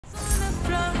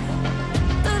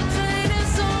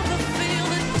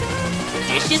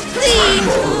bitches, please!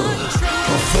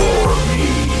 Before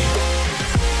me.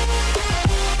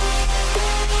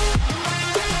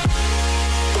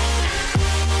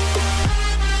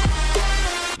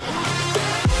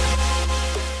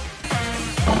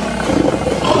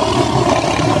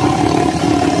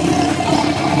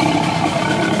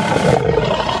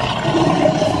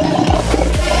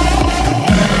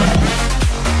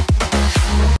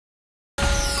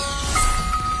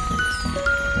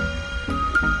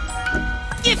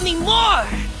 Give me more!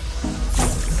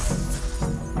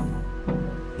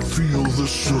 Feel the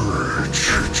surge.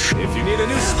 If you need a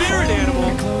new spirit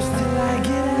animal, Close till I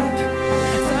get up.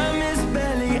 Time is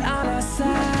barely on our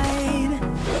side.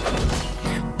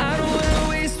 I don't wanna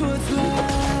waste what's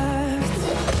left.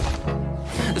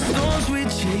 The storms we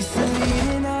chase are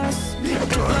leading us.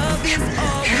 Love is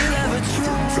all we'll ever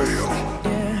trust.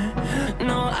 Yeah.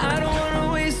 No, I don't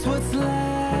wanna waste what's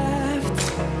left.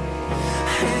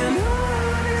 And on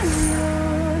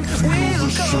we'll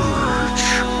The go. surge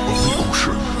of the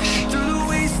oceans. Through the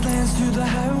wastelands, through the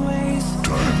highways,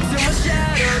 Time till my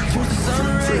shadow turns to sun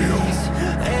rays.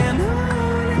 And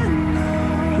on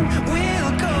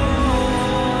we'll go.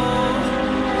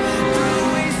 Through the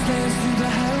wastelands, through the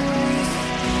highways,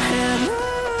 and on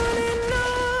we'll go.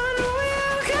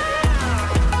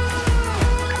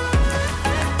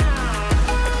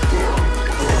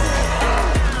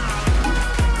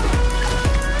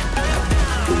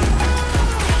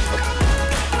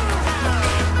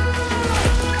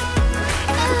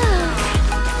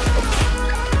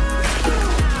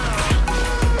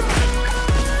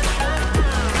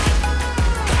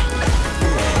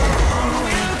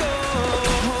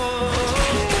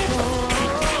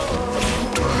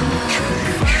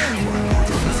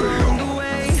 The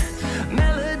way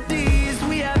melodies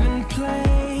we haven't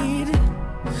played.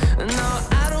 No,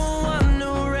 I don't want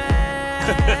no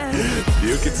rest.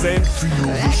 you could say Feel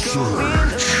the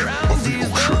surge of the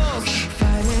oceans.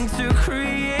 Fighting to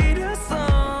create a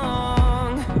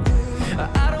song.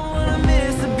 I don't wanna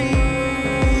miss a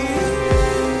beat.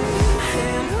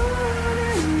 And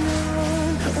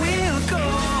on we'll go.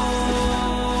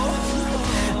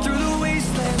 Through the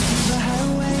wastelands, through the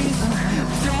highways,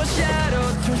 till my shadow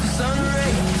turns to sun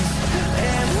rays.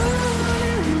 And on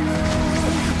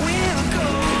we'll go.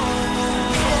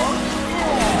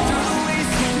 Through the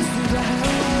wastelands, through the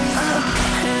highways,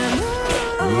 and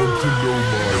Want to know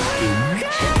my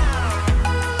age?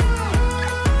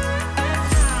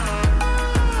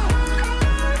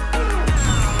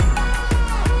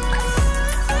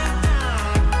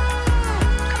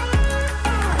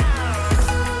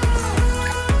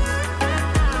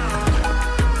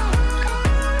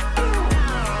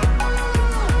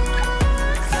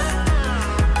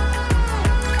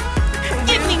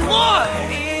 Give me more!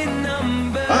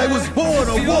 I was born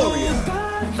a warrior.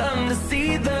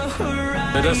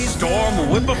 let a storm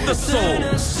whip up the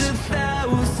souls.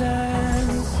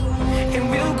 And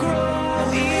we'll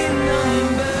grow in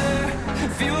number,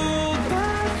 fueled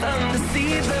by them to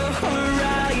see the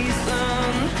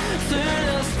horizon, turn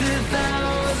us to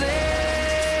thousands.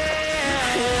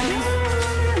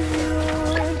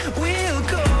 We'll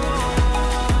go.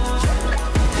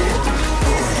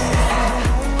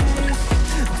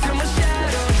 Till my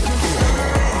shadow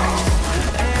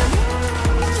and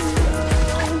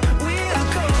we'll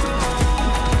go.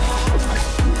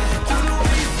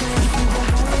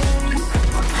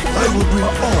 I will bring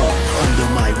all under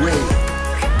my reign.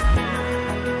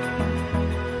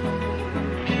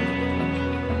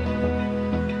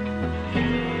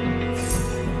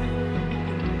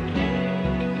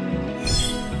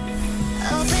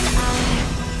 Open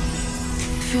eye,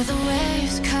 feel the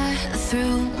waves cut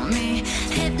through me,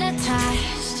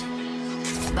 hypnotized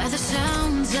by the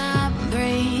sounds I'm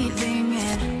breathing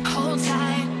in. Hold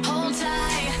tight,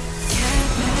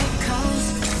 chemicals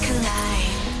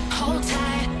collide. Hold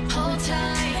tight, hold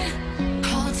tight,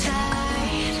 hold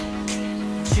tight.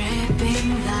 Dripping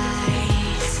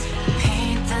lights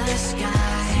paint the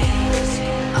skies,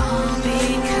 all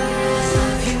because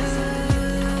of you.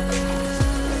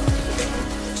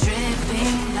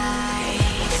 Dripping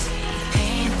lights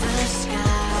paint the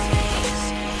skies,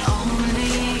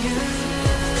 only you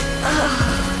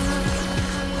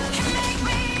can make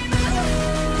me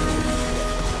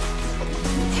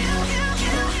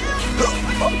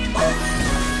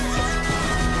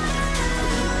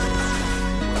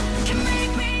can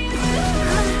make me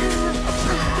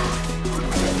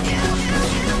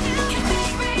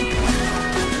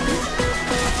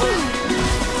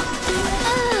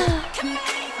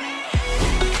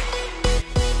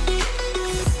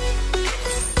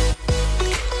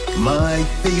My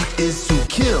fate is to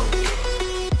kill.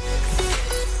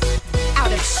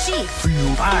 Out of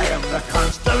sheep. I am the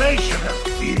constellation of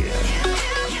fear.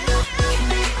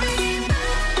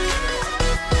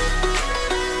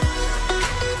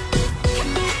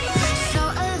 So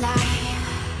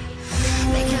alive,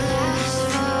 make it last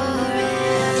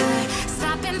forever.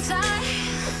 Stop in time,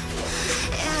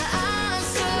 yeah, I'm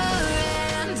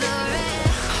surrendering.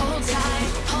 Hold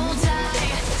tight,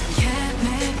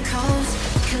 chemicals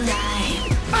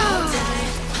collide. Hold tight,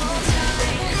 hold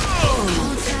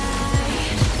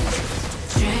tight.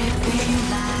 Dripping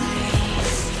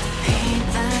lights paint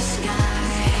the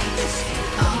skies,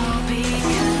 all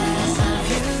because of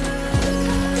you.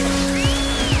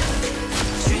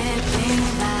 Dripping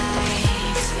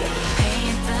lights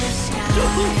paint the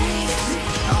skies,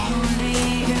 only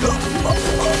you.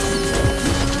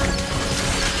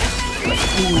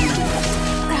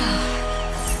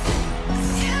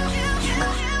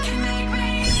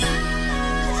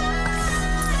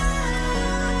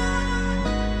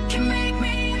 Can make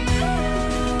me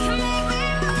can make me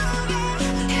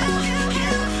can make me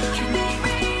can make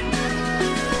me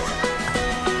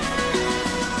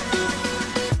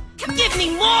Give me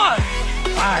more!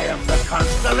 I am the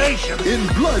constellation. In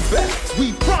bloodbaths,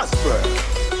 we prosper.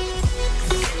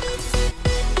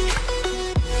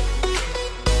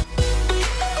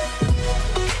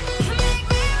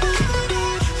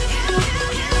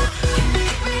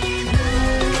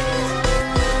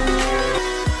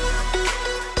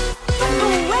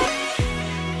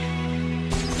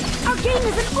 Our game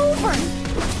isn't over!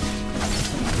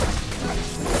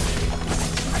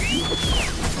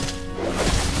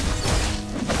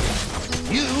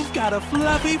 You've got a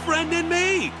fluffy friend in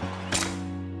me!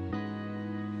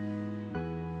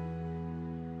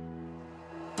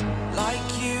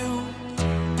 Like you,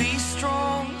 be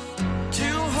strong to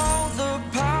hold the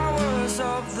powers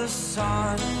of the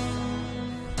sun.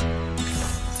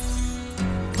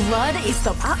 Blood is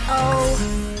the...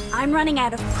 Uh-oh. I'm running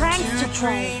out of pranks to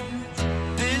play.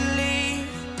 Believe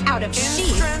Out of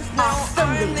sheep, off the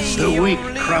leash. The weak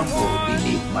crumble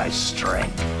beneath my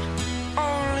strength.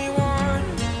 only one.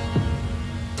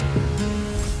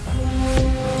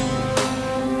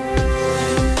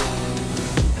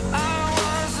 I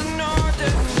was an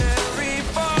ordinary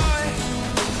boy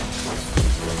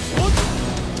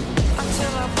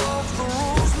until I broke the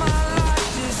rules my life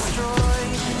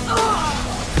destroyed.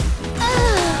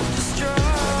 Destroyed.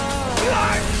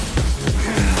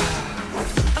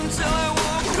 Until I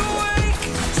walk awake.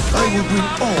 I will bring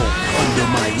all under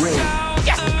my reign.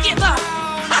 Just give up!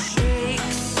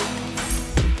 Shakes.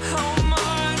 How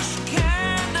much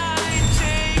can I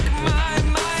take? My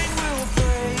mind will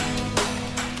break.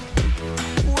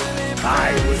 Will it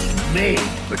I was made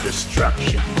for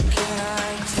destruction. can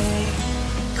I take?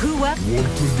 Who up? Want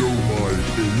to know my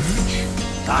age?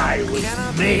 I was Can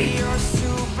I be made. your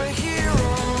superhero?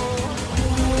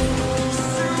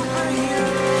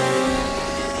 Superhero.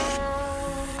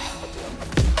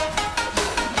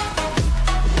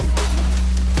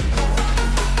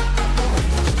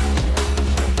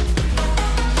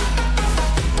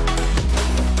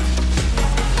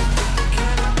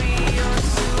 Can I be your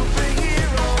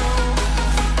superhero?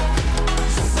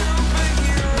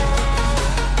 Superhero.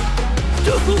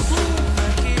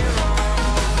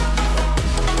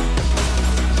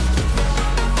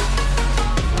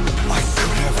 I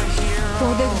could have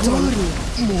For the glory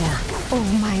more.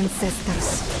 of my ancestors.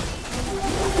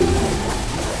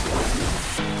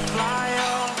 Fly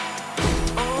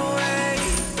away.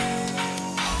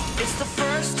 It's the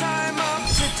first time of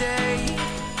today.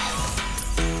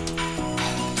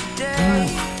 Today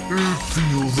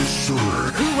Feel the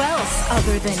sword. Who else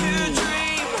other than to me?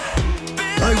 dream.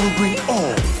 I will bring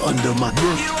all under my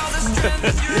You are the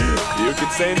strength you You can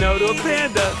say no to a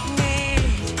panda. need.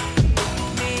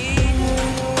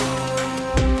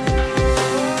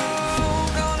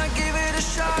 Gonna give it a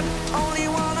shot. Only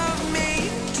one of me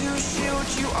to shield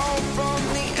you all from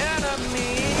the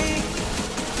enemy.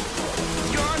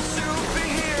 You're a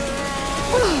superhero.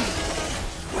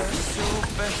 You're a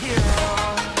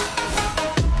superhero.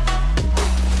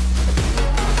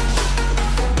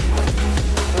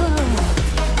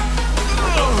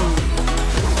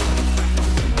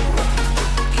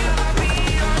 Can I be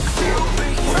your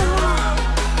superhero?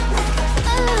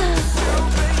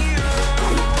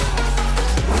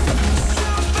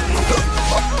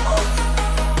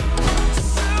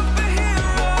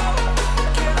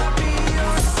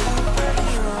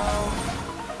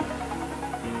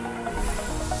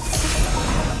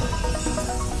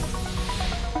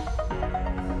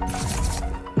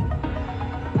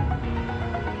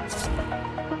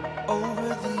 Over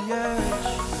the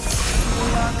edge, feel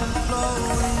like I'm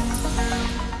floating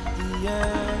through the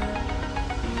air.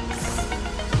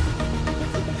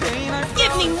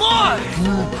 Give me more!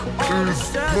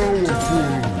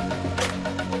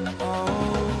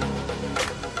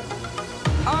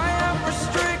 I am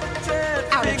restricted,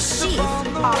 Out of fixed sheath, upon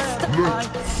the off web. I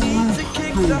need to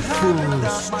kick the habit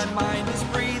that my mind is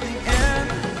breathing in.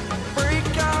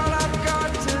 Break out, I've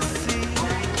got to see.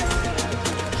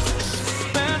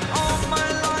 Spent all my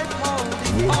life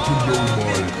holding all of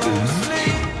it closely.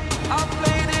 I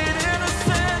played it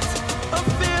innocent, a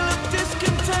feel of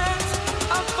discontent.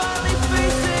 I'm finally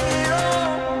facing it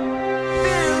all,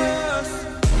 fearless.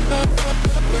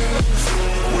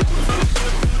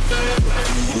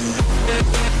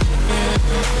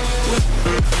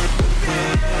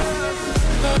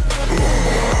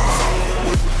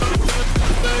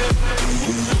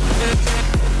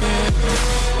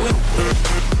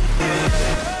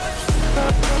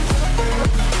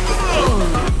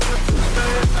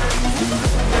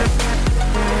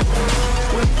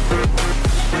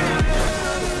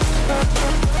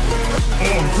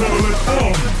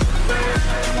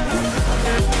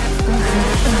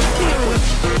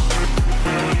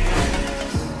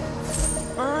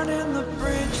 Burning the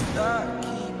bridge that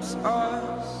keeps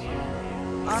us.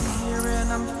 I'm here and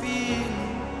I'm feeling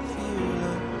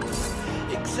fearless.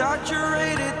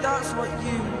 Exaggerated, that's what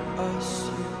you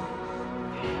assume.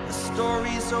 The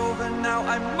story's over now,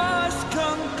 I must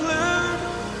conclude.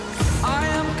 I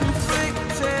am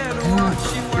conflicted,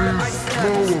 watching where I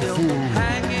stand still.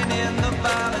 Hanging in the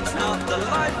balance, not the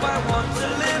life I want to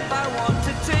live. I want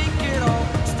to take it all,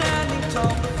 standing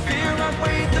tall. Fear I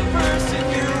weighed the person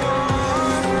you are.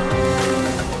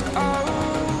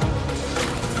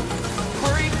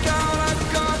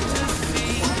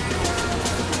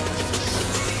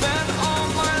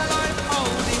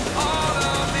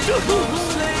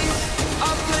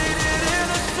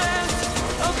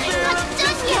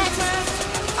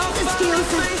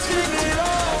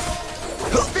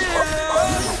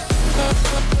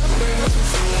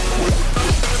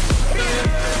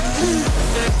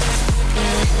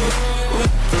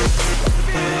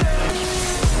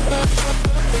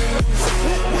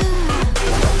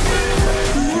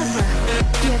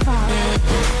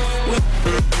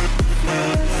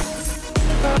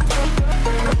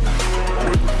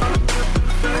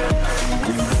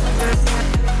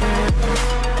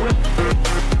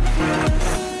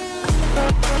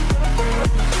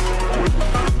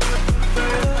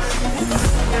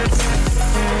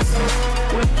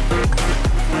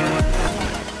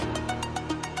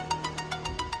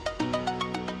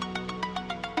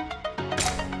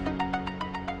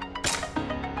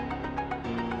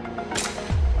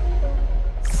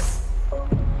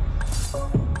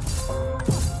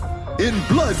 In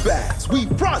bloodbaths, we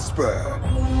prosper.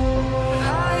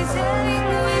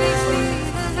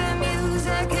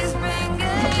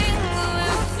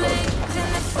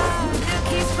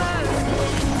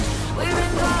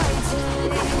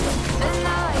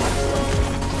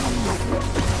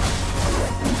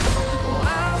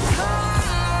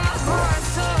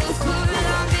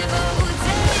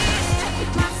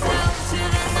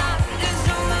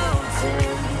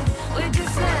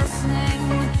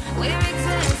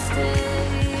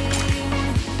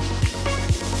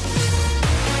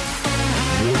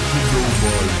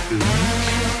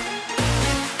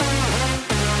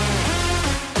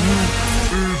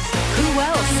 Who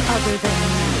else other than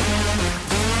me?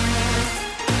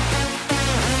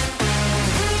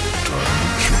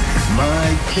 My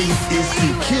case is to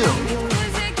kill.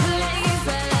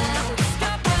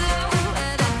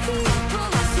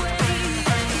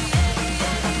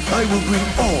 I will bring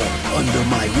all under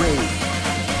my reign.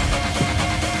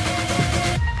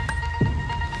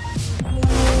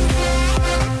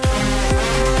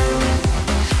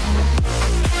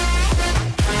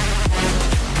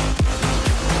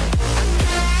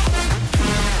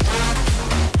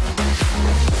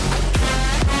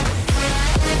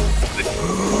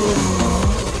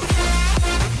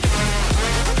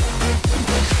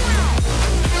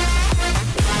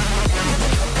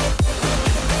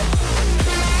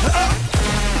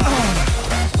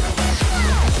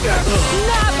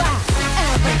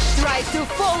 To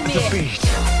fool me. The beat.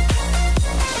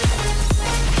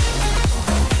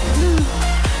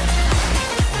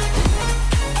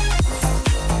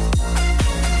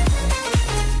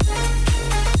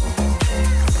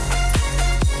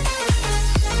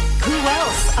 Who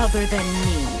else other than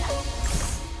me?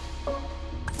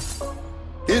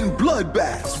 In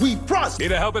bloodbaths, we prosper.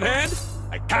 Need a helping hand?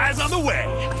 My Kai's on the way.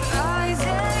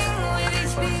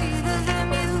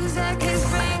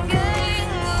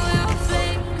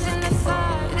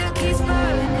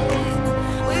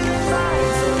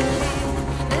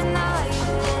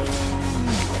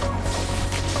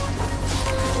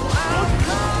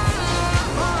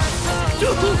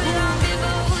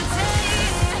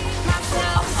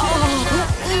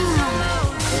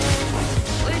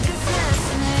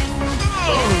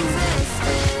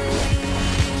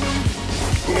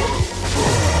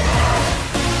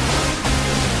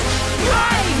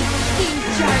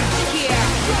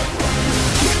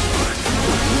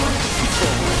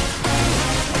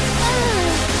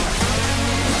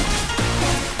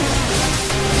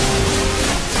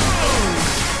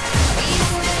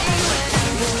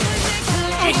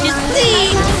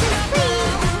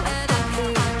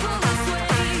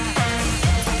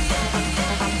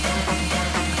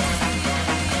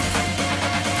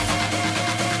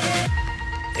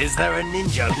 Is there a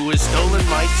ninja who has stolen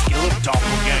my skill of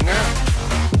doppelganger?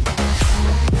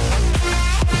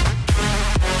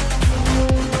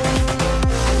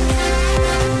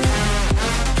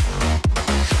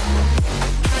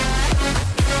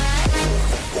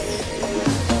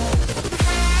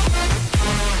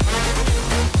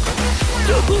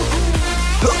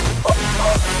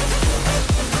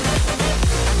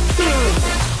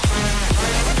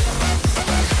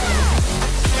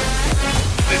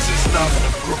 This is not an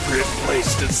appropriate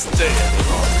place to stay any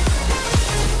longer.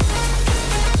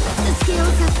 The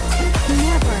skills of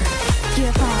never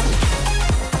give up.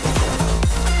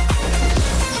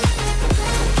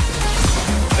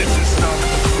 This is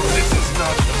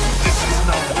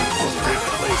not an appropriate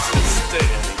place to stay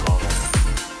any longer.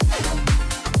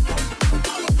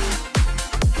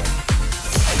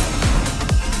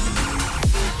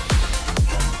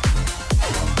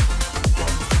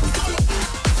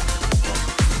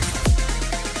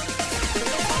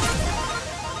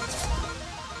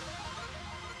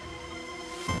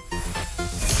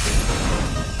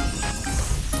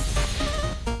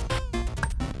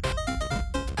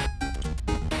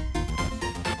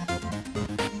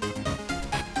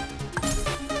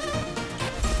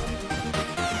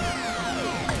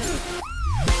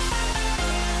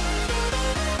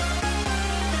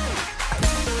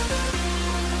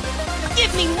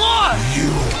 Give me more! You,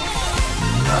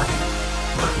 nothing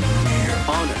but mere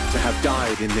Honored to have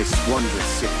died in this wondrous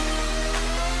city.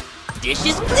 Dish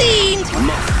is cleaned!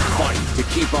 Must fight to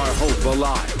keep our hope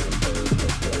alive.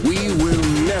 We will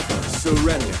never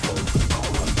surrender.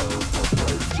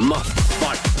 Must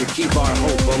fight to keep our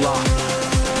hope alive.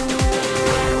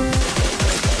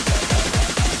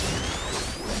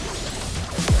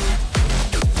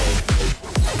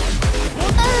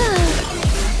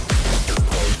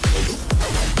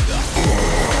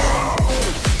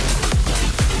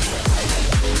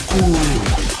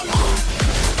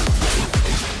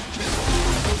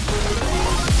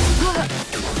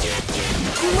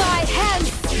 My hands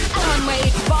are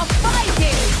made for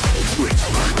fighting!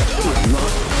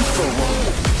 Not so long.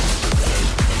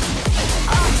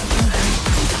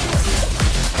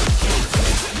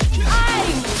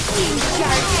 I'm in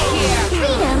charge here!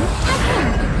 Freedom ahead.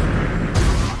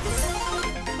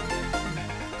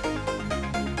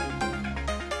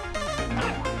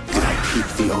 Did I keep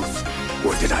the oath,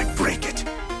 or did I break it?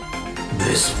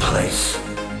 This place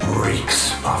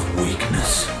reeks of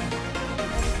weakness.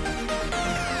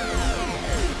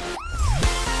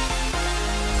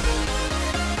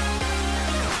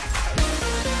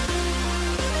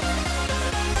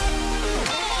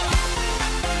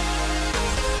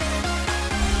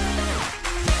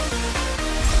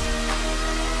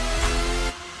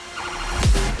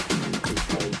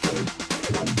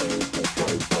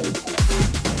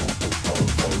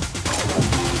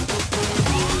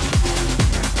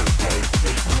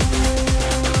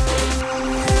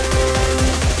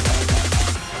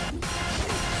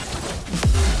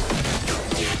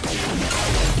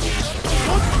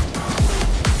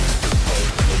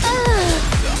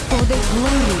 For the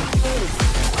glory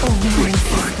of my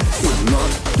sisters. Will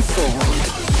not fall.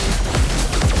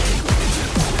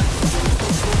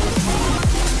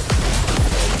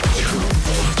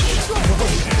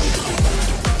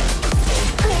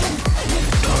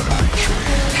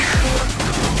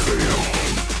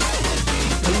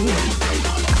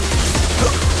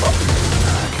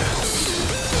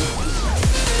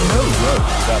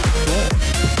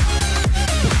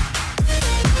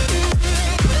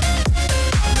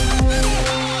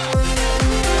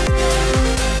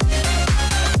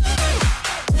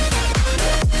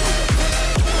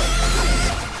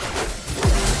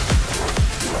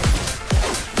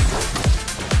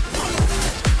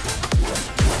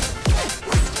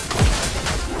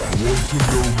 Want to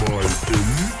know my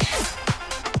age?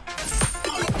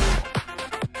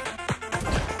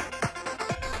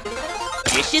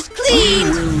 Dish is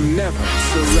cleaned! We will never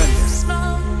surrender.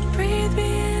 Smoke, breathe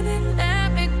me in and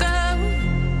let me go.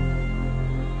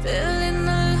 Filling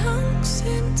the lungs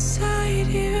inside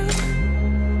you.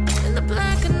 In the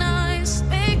blackened eyes,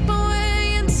 make my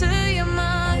way into your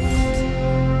mind.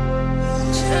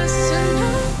 Just to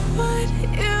know what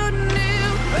you knew.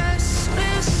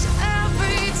 Restless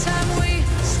every time we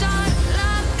start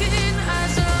locking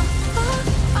eyes up.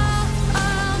 Love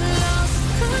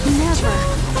Never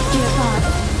give up.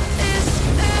 is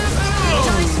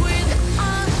paradise with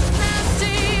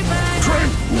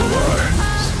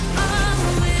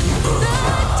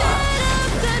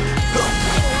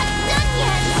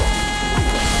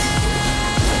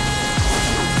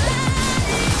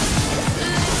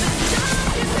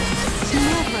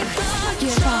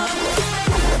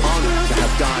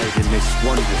this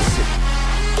wonder city.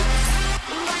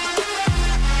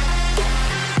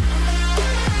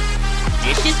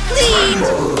 Dishes cleaned.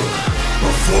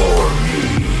 Before me.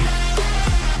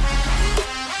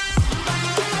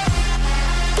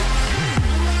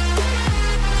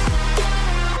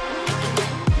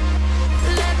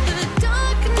 Let the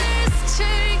darkness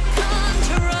take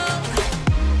control.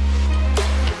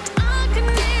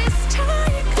 Darkness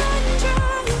take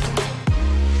control.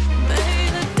 May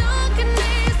the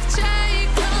darkness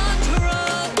take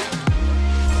control.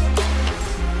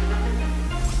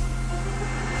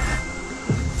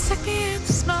 Suck me in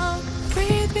the smoke,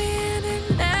 breathe me in and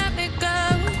let me go.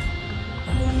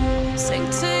 Sink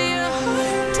to your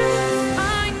heart to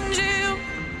find you.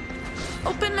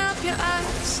 Open up your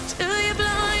eyes till you're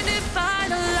blinded by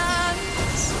the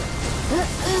lights,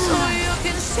 so you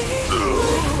can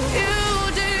see.